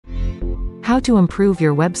How to improve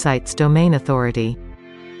your website's domain authority.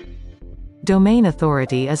 Domain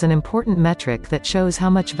authority is an important metric that shows how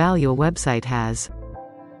much value a website has.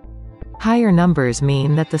 Higher numbers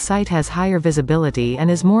mean that the site has higher visibility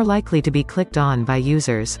and is more likely to be clicked on by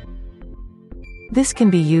users. This can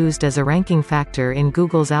be used as a ranking factor in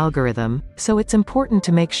Google's algorithm, so it's important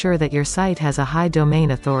to make sure that your site has a high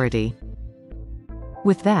domain authority.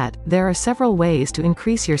 With that, there are several ways to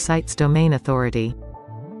increase your site's domain authority.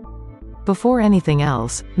 Before anything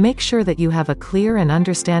else, make sure that you have a clear and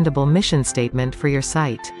understandable mission statement for your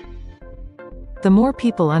site. The more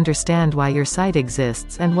people understand why your site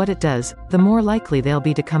exists and what it does, the more likely they'll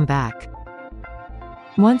be to come back.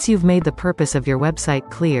 Once you've made the purpose of your website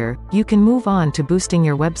clear, you can move on to boosting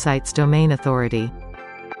your website's domain authority.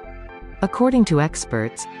 According to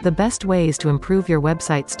experts, the best ways to improve your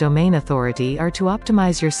website's domain authority are to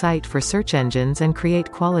optimize your site for search engines and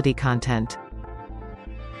create quality content.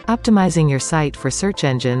 Optimizing your site for search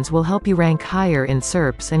engines will help you rank higher in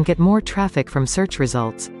SERPs and get more traffic from search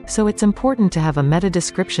results, so it's important to have a meta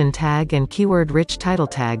description tag and keyword-rich title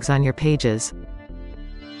tags on your pages.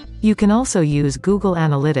 You can also use Google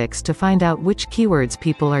Analytics to find out which keywords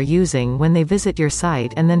people are using when they visit your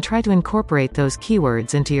site and then try to incorporate those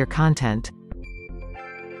keywords into your content.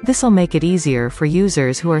 This'll make it easier for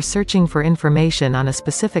users who are searching for information on a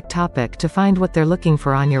specific topic to find what they're looking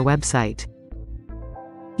for on your website.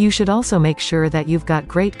 You should also make sure that you've got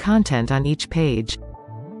great content on each page.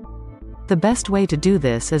 The best way to do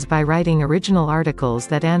this is by writing original articles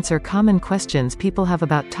that answer common questions people have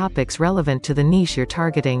about topics relevant to the niche you're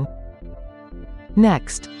targeting.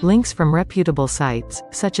 Next, links from reputable sites,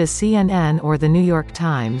 such as CNN or the New York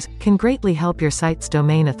Times, can greatly help your site's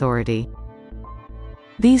domain authority.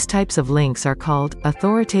 These types of links are called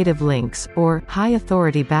authoritative links, or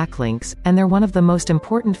high-authority backlinks, and they're one of the most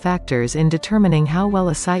important factors in determining how well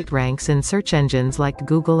a site ranks in search engines like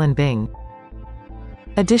Google and Bing.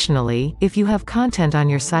 Additionally, if you have content on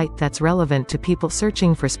your site that's relevant to people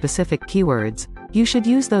searching for specific keywords, you should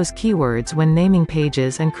use those keywords when naming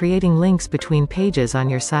pages and creating links between pages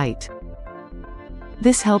on your site.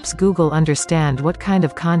 This helps Google understand what kind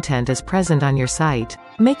of content is present on your site,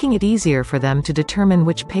 making it easier for them to determine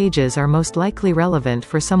which pages are most likely relevant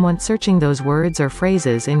for someone searching those words or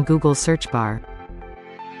phrases in Google's search bar.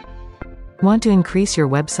 Want to increase your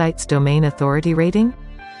website's domain authority rating?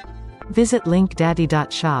 Visit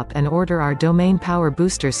linkdaddy.shop and order our Domain Power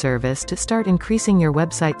Booster service to start increasing your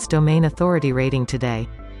website's domain authority rating today.